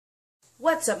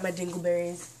What's up, my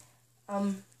dingleberries?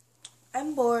 I'm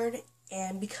bored,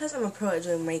 and because I'm a pro at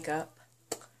doing makeup,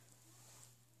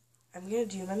 I'm gonna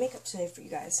do my makeup today for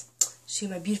you guys. See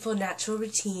my beautiful natural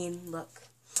routine. Look,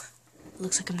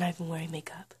 looks like I'm not even wearing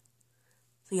makeup.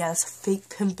 So yeah, that's a fake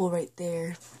pimple right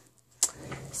there.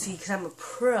 See, because I'm a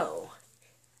pro.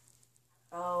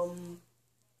 I'll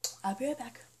be right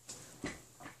back.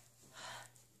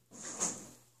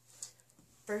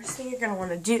 First thing you're gonna want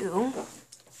to do,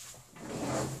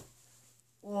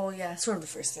 well, yeah, sort of the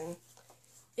first thing,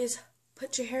 is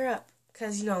put your hair up.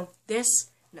 Because, you know,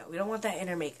 no, we don't want that in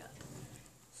our makeup.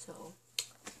 So,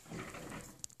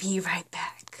 be right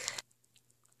back.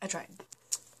 I tried.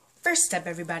 First step,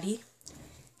 everybody,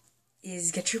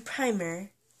 is get your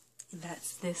primer. And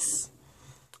that's this,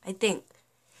 I think.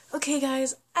 Okay,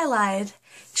 guys, I lied.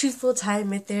 Truthful time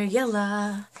right there,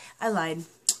 yella. I lied.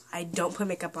 I don't put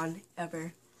makeup on,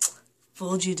 ever.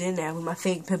 Fooled you, didn't I? With my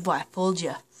fake pimple, I fooled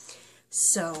you.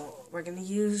 So, we're gonna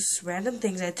use random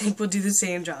things I think will do the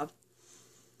same job.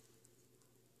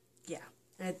 Yeah.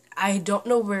 I don't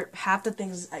know where half the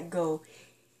things go.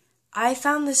 I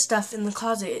found this stuff in the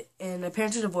closet, and my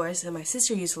parents are divorced, and my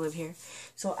sister used to live here.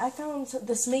 So, I found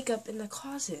this makeup in the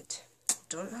closet.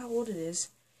 Don't know how old it is,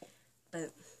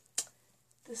 but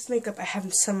this makeup,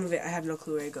 some of it, I have no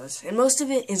clue where it goes. And most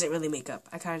of it isn't really makeup.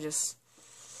 I kind of just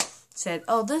said,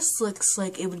 oh, this looks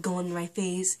like it would go on my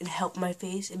face and help my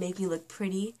face and make me look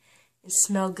pretty and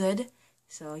smell good.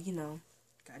 So, you know,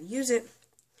 gotta use it.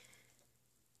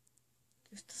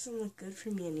 This doesn't look good for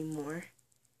me anymore.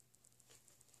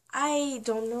 I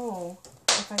don't know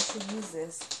if I should use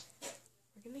this.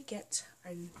 We're gonna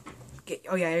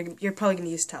oh yeah, you're probably gonna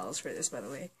use towels for this, by the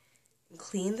way. And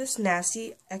clean this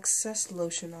nasty excess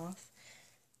lotion off.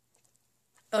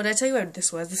 Oh, did I tell you what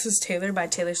this was? This was Taylor by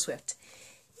Taylor Swift.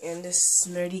 And this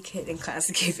nerdy kid in class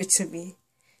gave it to me.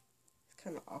 It's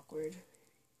kind of awkward.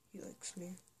 He likes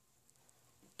me.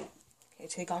 Okay,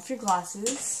 take off your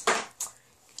glasses.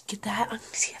 Get that on your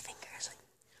fingers.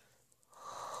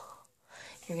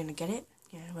 You're gonna get it.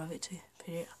 You're gonna rub it to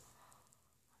put it on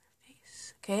your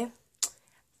face. Okay?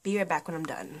 Be right back when I'm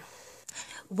done.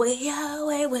 Way out,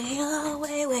 way out,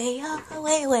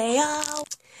 way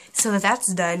out. So if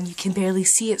that's done, you can barely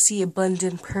see it blend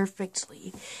in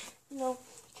perfectly. You know,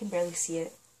 you can barely see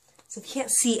it. So if you can't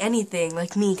see anything,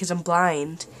 like me, because I'm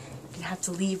blind, you're gonna have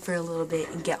to leave for a little bit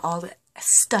and get all the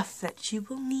stuff that you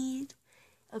will need.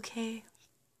 Okay?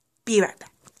 Be right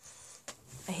back.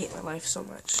 I hate my life so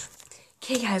much.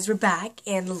 Okay, guys, we're back,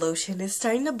 and the lotion is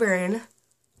starting to burn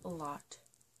a lot.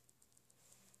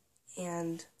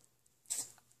 And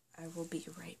I will be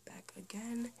right back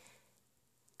again,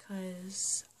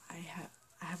 because I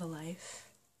have a life.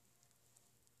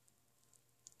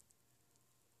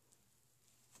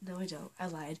 No, I don't. I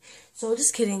lied. So,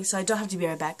 just kidding. So, I don't have to be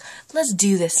right back. Let's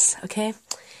do this, okay?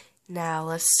 Now,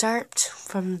 let's start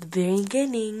from the very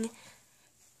beginning,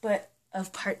 but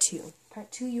of part 2.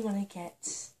 Part 2, you want to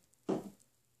get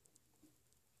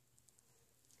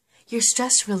your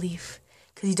stress relief,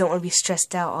 because you don't want to be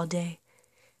stressed out all day.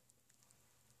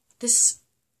 This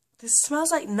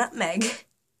smells like nutmeg.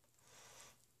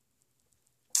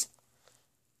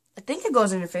 I think it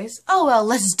goes in your face. Oh, well,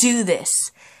 let's do this.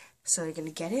 So you're going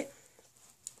to get it.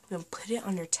 You're going to put it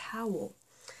on your towel.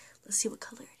 Let's see what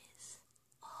color it is.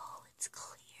 Oh, it's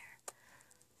clear.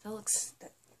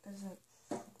 That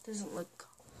doesn't look...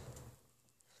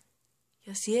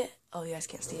 You see it? Oh, you guys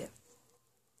can't see it.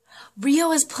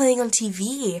 Rio is playing on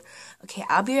TV. Okay,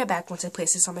 I'll be right back once I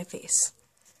place this on my face.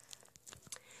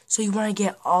 So you want to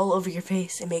get all over your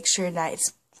face and make sure that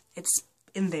it's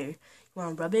in there. You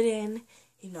want to rub it in,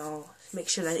 you know, make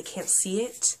sure that it can't see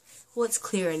it. Well, it's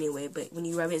clear anyway, but when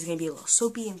you rub it, it's going to be a little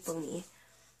soapy and foamy.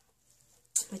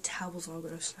 My towel's all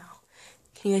gross now.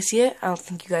 Can you guys see it? I don't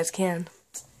think you guys can.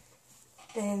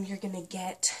 Then you're going to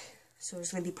get, so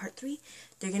it's going to be part 3.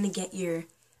 They're going to get your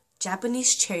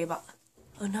Japanese cherry blossom.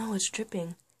 Oh no, it's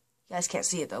dripping. You guys can't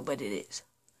see it though, but it is.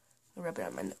 I'll rub it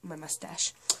on my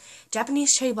mustache.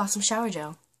 Japanese cherry blossom shower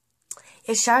gel.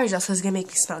 It's shower gel, so it's going to make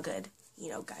me smell good. You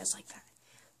know, guys like that.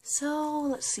 So,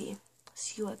 let's see. Let's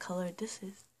see what color this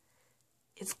is.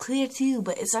 It's clear too,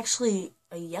 but it's actually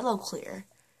a yellow clear.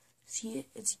 See it?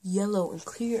 It's yellow and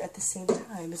clear at the same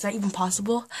time. Is that even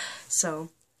possible? So,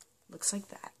 looks like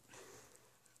that.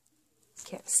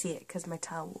 Can't see it because my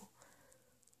towel.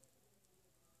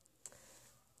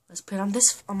 Let's put on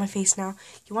my face now.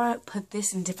 You want to put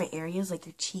this in different areas, like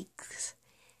your cheeks.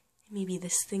 Maybe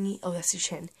this thingy. Oh, that's your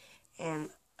chin. And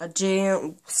a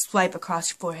giant swipe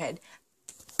across your forehead.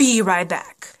 Be right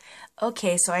back.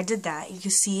 Okay, so I did that. You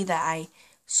can see that I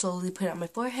slowly put it on my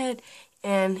forehead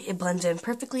And it blends in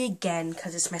perfectly again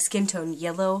because it's my skin tone,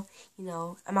 yellow. You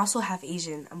know, I'm also half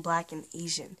Asian. I'm black and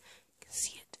Asian. You can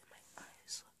see it in my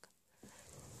eyes. Look.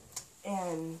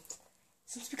 And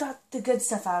since we got the good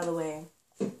stuff out of the way,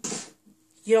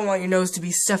 you don't want your nose to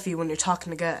be stuffy when you're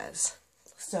talking to guys.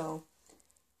 So,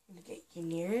 you're going to get your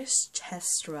nearest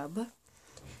chest rub.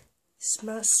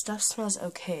 Stuff smells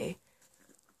okay.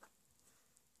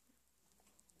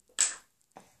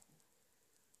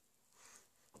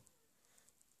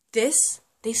 They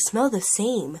smell the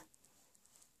same.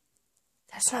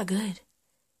 That's not good.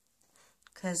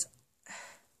 Because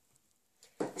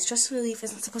stress relief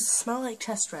isn't supposed to smell like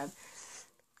chest rub.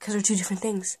 Because they're two different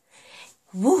things.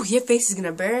 Woo, your face is going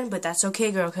to burn, but that's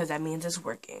okay, girl, because that means it's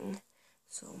working.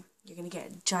 So, you're going to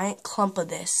get a giant clump of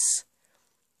this.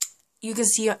 You can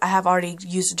see I have already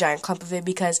used a giant clump of it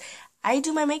because I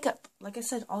do my makeup, like I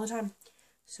said, all the time.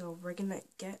 So, we're going to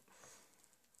get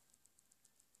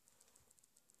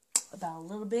about a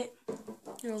little bit,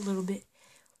 a little bit.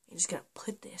 You're just going to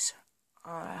put this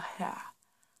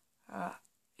you're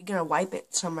going to wipe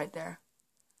it some right there.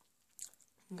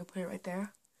 I'm going to put it right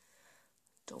there.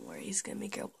 Don't worry, it's going to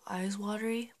make your eyes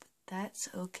watery, but that's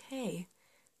okay.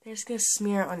 They're just going to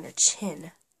smear it on your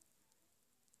chin.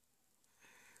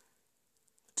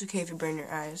 It's okay if you burn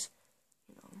your eyes.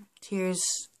 You know,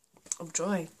 tears of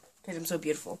joy, because I'm so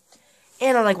beautiful.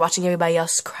 And I like watching everybody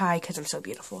else cry because I'm so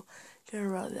beautiful. Gonna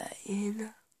rub that in.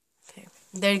 Okay,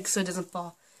 there, so it doesn't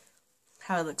fall.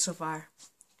 How it looks so far.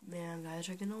 Man, guys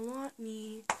are gonna want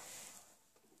me.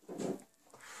 If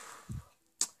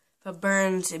it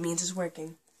burns, it means it's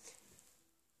working.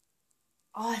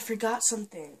 Oh, I forgot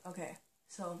something. Okay,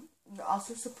 so you're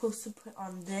also supposed to put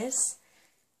on this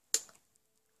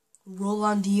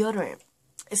roll-on deodorant.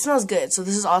 It smells good, so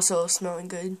this is also a smelling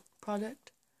good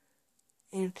product.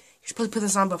 And you're supposed to put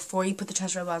this on before you put the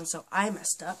chest rub on, so I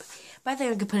messed up. But I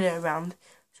think I could put it around.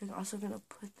 So I'm also going to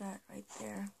put that right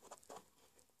there.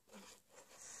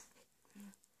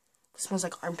 It smells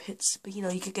like armpits, but you know,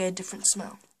 you could get a different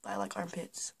smell. But I like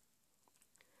armpits.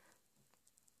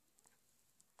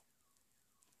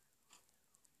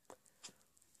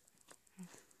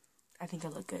 I think I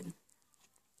look good.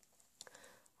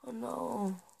 Oh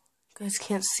no. You guys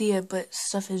can't see it, but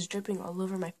stuff is dripping all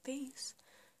over my face.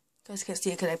 You guys can't see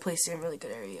it because I placed it in really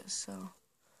good areas, so.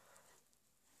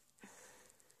 I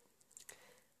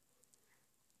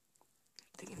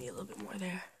think I need a little bit more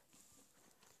there.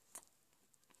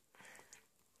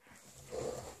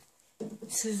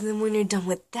 So then when you're done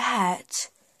with that,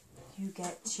 you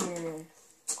get your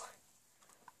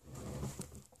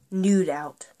nude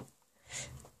out.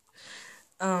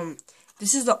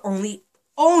 This is the only,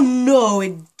 oh no,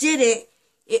 it didn't.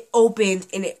 It opened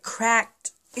and it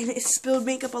cracked and it spilled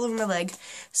makeup all over my leg.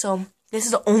 So this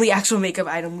is the only actual makeup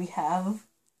item we have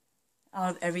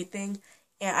out of everything.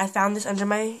 And I found this under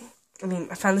I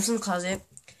found this in the closet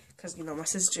because, you know, my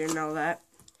sister and all that.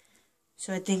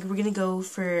 So I think we're gonna go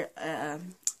for our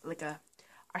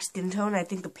skin tone. I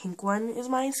think the pink one is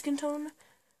my skin tone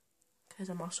because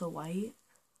I'm also white.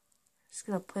 Just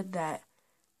gonna put that,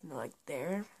 you know, like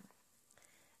there.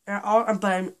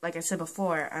 But like I said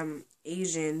before, I'm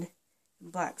Asian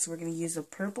and black, so we're gonna use the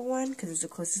purple one because it's the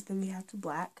closest thing we have to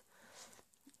black.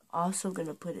 Also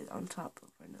gonna put it on top of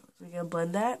our nose. We're gonna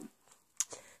blend that.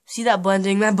 See that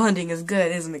blending? That blending is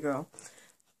good, isn't it, girl?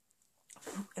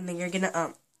 And then you're gonna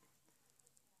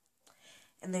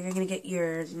get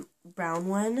your brown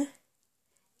one,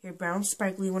 your brown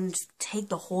sparkly one. Just take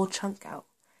the whole chunk out.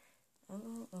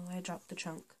 Oh, I dropped the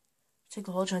chunk. Take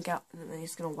the whole chunk out, and then you're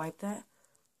just gonna wipe that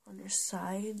on your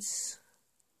sides.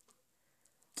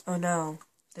 Oh no,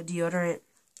 the deodorant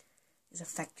is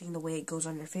affecting the way it goes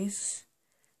on your face.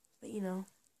 But you know,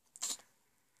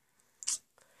 it's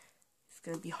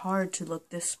gonna be hard to look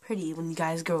this pretty when you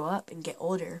guys grow up and get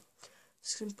older.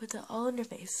 Just gonna put that all on your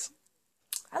face.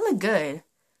 I look good.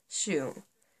 Shoot.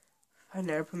 I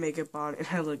never put makeup on and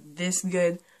I look this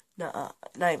good. Nuh-uh,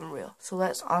 not even real. So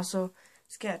let's also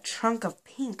just get a chunk of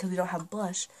pink because we don't have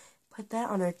blush. Put that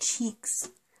on our cheeks.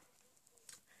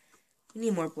 We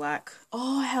need more black.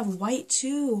 Oh, I have white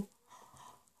too.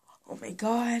 Oh my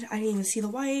god, I didn't even see the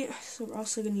white. So we're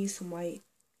also going to use some white.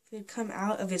 If it would come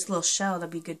out of its little shell,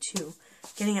 that'd be good too.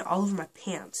 Getting it all over my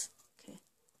pants. Okay.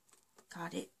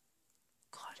 Got it.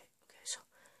 Got it. Okay, so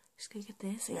I'm just going to get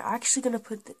this. And I'm actually going to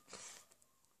put the...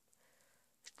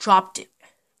 Dropped it.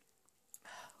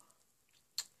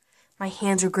 My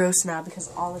hands are gross now because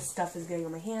all this stuff is getting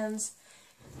on my hands.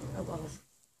 Oh, well.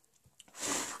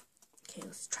 Okay,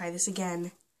 let's try this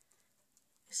again.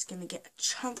 Just gonna get a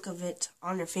chunk of it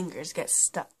on your fingers, get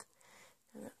stuck.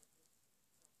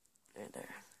 Right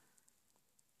there.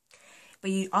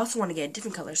 But you also want to get a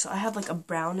different color. So I have like a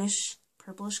brownish,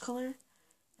 purplish color.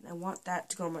 And I want that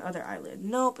to go on my other eyelid.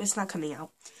 Nope, it's not coming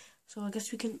out. So I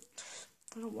guess we can,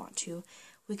 I don't want to.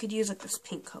 We could use like this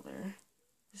pink color.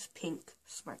 This pink,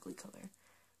 sparkly color.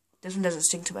 This one doesn't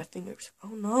stick to my fingers.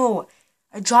 Oh no,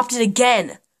 I dropped it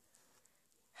again.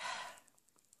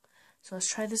 So let's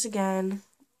try this again.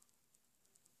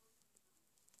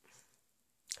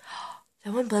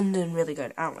 That one blended in really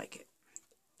good. I don't like it.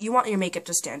 You want your makeup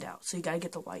to stand out, so you gotta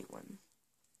get the white one.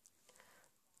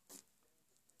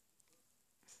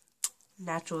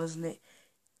 Natural, isn't it?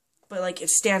 But like, it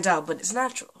stands out, but it's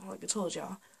natural, like I told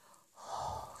y'all.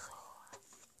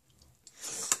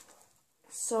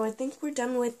 So I think we're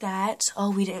done with that.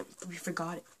 Oh, we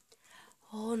forgot it.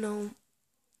 Oh no.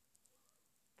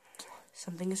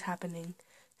 Something is happening.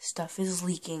 Stuff is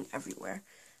leaking everywhere.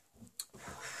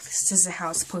 This isn't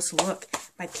how it's supposed to look.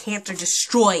 My pants are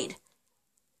destroyed.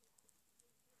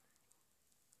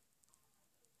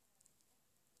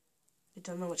 I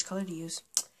don't know which color to use.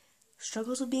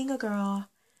 Struggles with being a girl.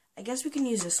 I guess we can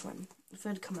use this one. If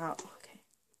it'd come out. Okay.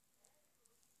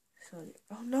 So,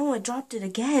 oh no, I dropped it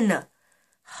again.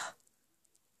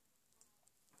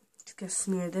 Just gonna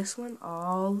smear this one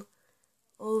all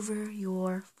over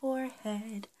your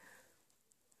forehead.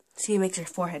 See, it makes your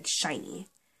forehead shiny.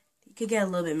 You could get a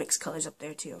little bit of mixed colors up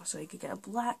there too. So you could get a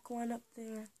black one up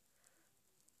there.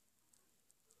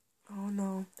 Oh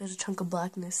no, there's a chunk of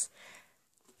blackness.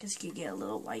 Guess you could get a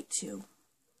little white too.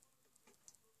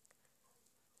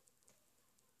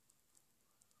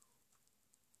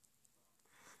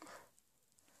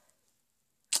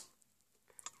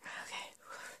 Okay.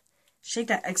 Shake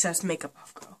that excess makeup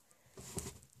off, girl.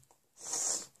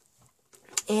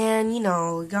 And, you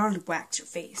know, you gotta wax your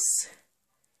face.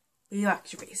 You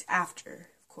wax your face after,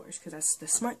 of course, because that's the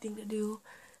smart thing to do.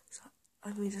 So,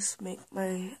 let me just make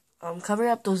my, cover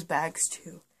up those bags,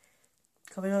 too.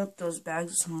 Cover up those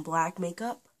bags with some black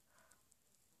makeup.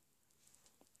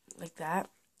 Like that.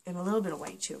 And a little bit of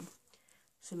white, too.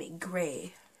 So, make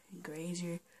gray. Gray is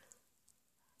your...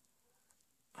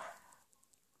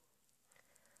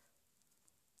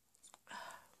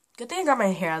 Good thing I got my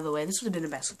hair out of the way. This would have been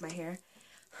the best with my hair.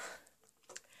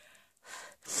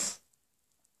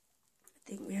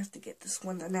 I think we have to get this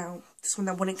one now. This one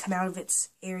that wouldn't come out of its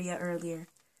area earlier.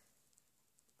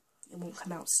 It won't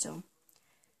come out still.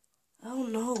 Oh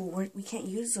no, we can't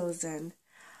use those then.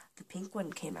 The pink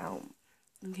one came out.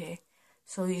 Okay.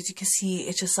 So as you can see,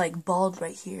 it's just like bald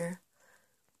right here.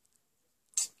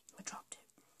 I dropped it.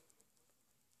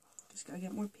 Just gotta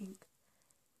get more pink.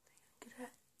 Get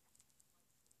that.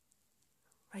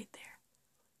 Right there.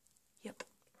 Yep.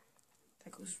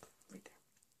 That goes right there.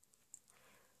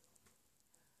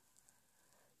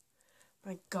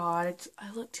 My god,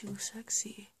 I look too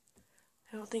sexy.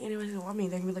 I don't think anyone's gonna want me.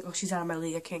 They're gonna be like, oh, she's out of my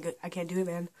league. I can't do it,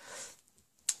 man.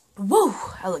 Woo!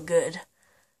 I look good.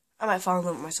 I might fall in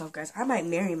love with myself, guys. I might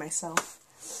marry myself.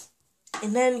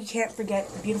 And then you can't forget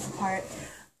the beautiful part.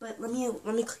 But let me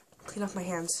clean off my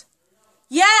hands.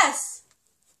 Yes!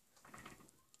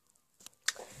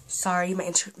 Sorry,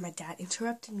 my dad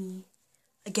interrupted me.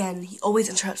 Again, he always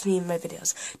interrupts me in my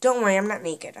videos. Don't worry, I'm not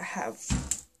naked. I have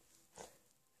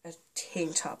a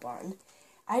tank top on.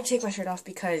 I had to take my shirt off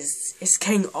because it's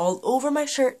getting all over my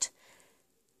shirt.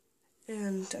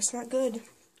 And that's not good.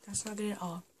 That's not good at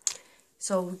all.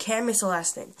 So we can't miss the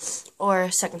last thing. Or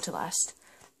second to last.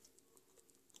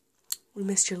 We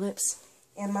missed your lips.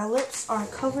 And my lips are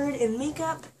covered in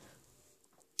makeup.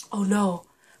 Oh no.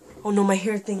 Oh no, my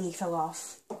hair thingy fell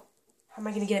off. How am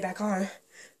I going to get it back on?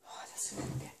 Oh, that's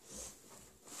okay.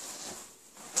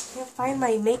 I can't find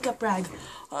my makeup rag.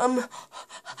 Oh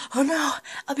no,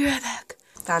 I'll be right back.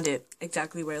 Found it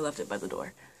exactly where I left it by the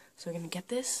door. So we're going to get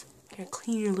this. You're going to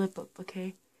clean your lip up,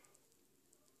 okay?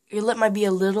 Your lip might be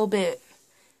a little bit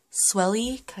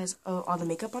swelly because of all the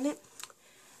makeup on it.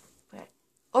 But,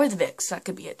 or the Vicks, that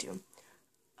could be it too.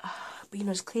 But you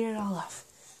know, just clean it all off.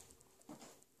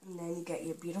 And then you get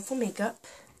your beautiful makeup.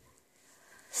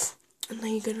 And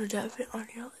then you're going to dab it on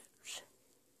your lips.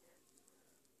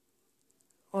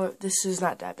 Or, this is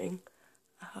not dabbing.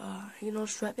 You know,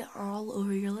 just rub it all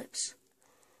over your lips.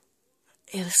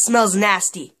 It smells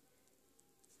nasty.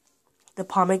 The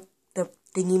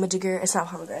thingy-majigger, it's not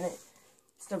pomegranate.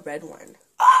 It's the red one.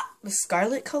 The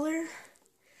scarlet color?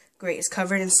 Great, it's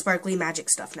covered in sparkly magic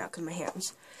stuff now because my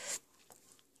hands.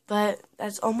 But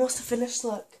that's almost a finished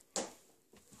look.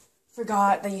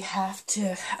 Forgot that you have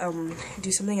to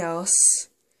do something else.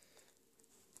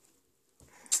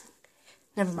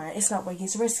 Never mind, it's not working.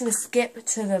 So we're just going to skip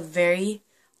to the very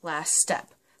last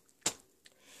step.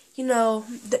 You know,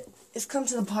 it's come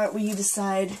to the part where you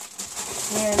decide,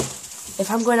 man, if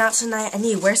I'm going out tonight, I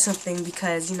need to wear something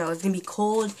because, you know, it's going to be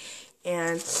cold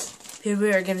and people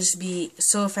are going to just be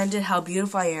so offended how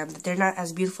beautiful I am. They're not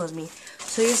as beautiful as me.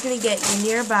 So you're just going to get your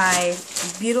nearby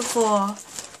beautiful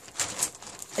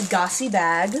Gossy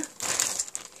bag.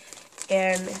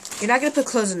 And you're not going to put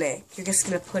clothes in it. You're just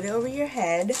going to put it over your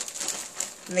head.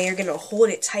 And then you're going to hold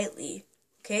it tightly.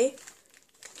 Okay?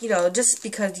 You know, just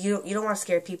because you don't want to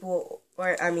scare people.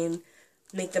 Or, I mean,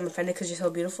 make them offended because you're so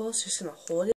beautiful. So you're just going to hold it.